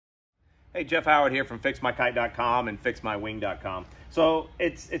Hey, Jeff Howard here from FixMyKite.com and FixMyWing.com. So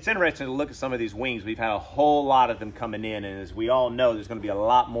it's interesting to look at some of these wings. We've had a whole lot of them coming in, and as we all know, there's going to be a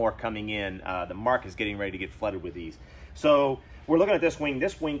lot more coming in. The market is getting ready to get flooded with these. So we're looking at this wing.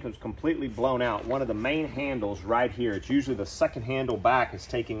 This wing was completely blown out. One of the main handles right here, it's usually the second handle back, is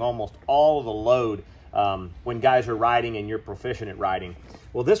taking almost all of the load when guys are riding and you're proficient at riding.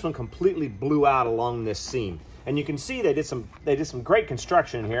 Well, this one completely blew out along this seam. And you can see they did some great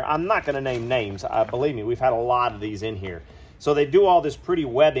construction in here. I'm not going to name names. Believe me, we've had a lot of these in here. So they do all this pretty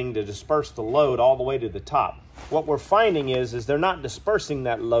webbing to disperse the load all the way to the top. What we're finding is they're not dispersing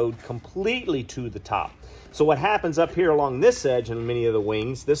that load completely to the top. So what happens up here along this edge in many of the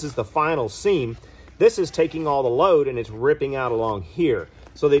wings, this is the final seam. This is taking all the load and it's ripping out along here.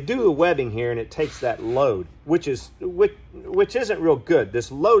 So they do the webbing here and it takes that load, which isn't real good. This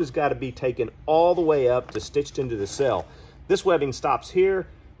load has got to be taken all the way up to stitched into the cell. This webbing stops here,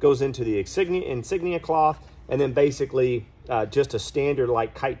 goes into the insignia cloth, and then basically just a standard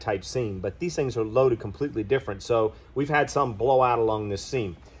like kite type seam. But these things are loaded completely different. So we've had some blow out along this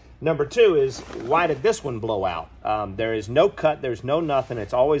seam. Number two is, why did this one blow out? There is no cut, there's no nothing.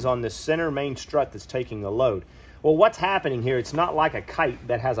 It's always on this center main strut that's taking the load. Well, what's happening here, it's not like a kite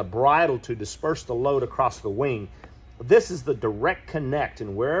that has a bridle to disperse the load across the wing. This is the direct connect,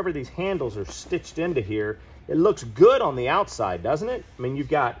 and wherever these handles are stitched into here, it looks good on the outside, doesn't it? I mean, you've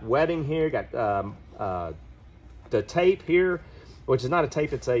got webbing here, got the tape here, which is not a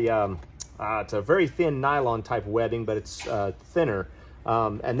tape, it's a very thin nylon type webbing, but it's thinner.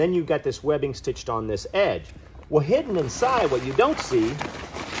 And then you've got this webbing stitched on this edge. Well, hidden inside, what you don't see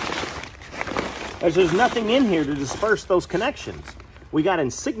is there's nothing in here to disperse those connections. We got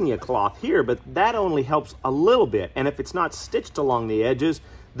insignia cloth here, but that only helps a little bit. And if it's not stitched along the edges,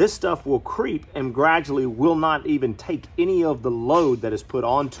 this stuff will creep and gradually will not even take any of the load that is put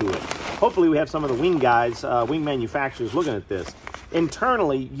onto it. Hopefully we have some of the wing guys, wing manufacturers looking at this.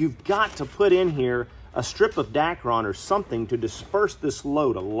 Internally, you've got to put in here a strip of Dacron or something to disperse this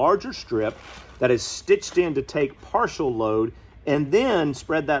load, a larger strip that is stitched in to take partial load, and then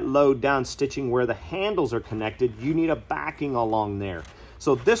spread that load down stitching where the handles are connected. You need a backing along there.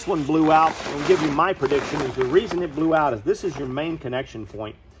 So this one blew out. I'll give you my prediction is the reason it blew out is this is your main connection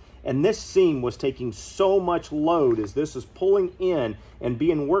point, and this seam was taking so much load as this is pulling in and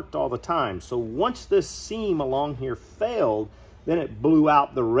being worked all the time. So once this seam along here failed, then it blew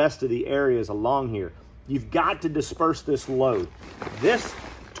out the rest of the areas along here. You've got to disperse this load. This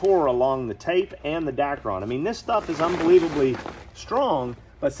tore along the tape and the Dacron. I mean, this stuff is unbelievably strong,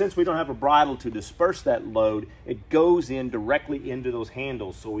 but since we don't have a bridle to disperse that load, it goes in directly into those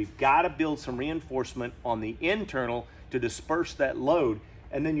handles. So we've got to build some reinforcement on the internal to disperse that load,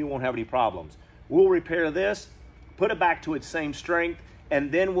 and then you won't have any problems. We'll repair this, put it back to its same strength,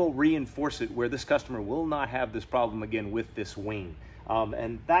 and then we'll reinforce it where this customer will not have this problem again with this wing.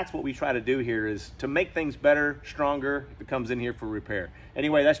 And that's what we try to do here, is to make things better, stronger, if it comes in here for repair.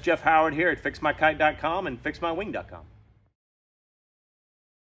 Anyway, that's Jeff Howard here at FixMyKite.com and FixMyWing.com.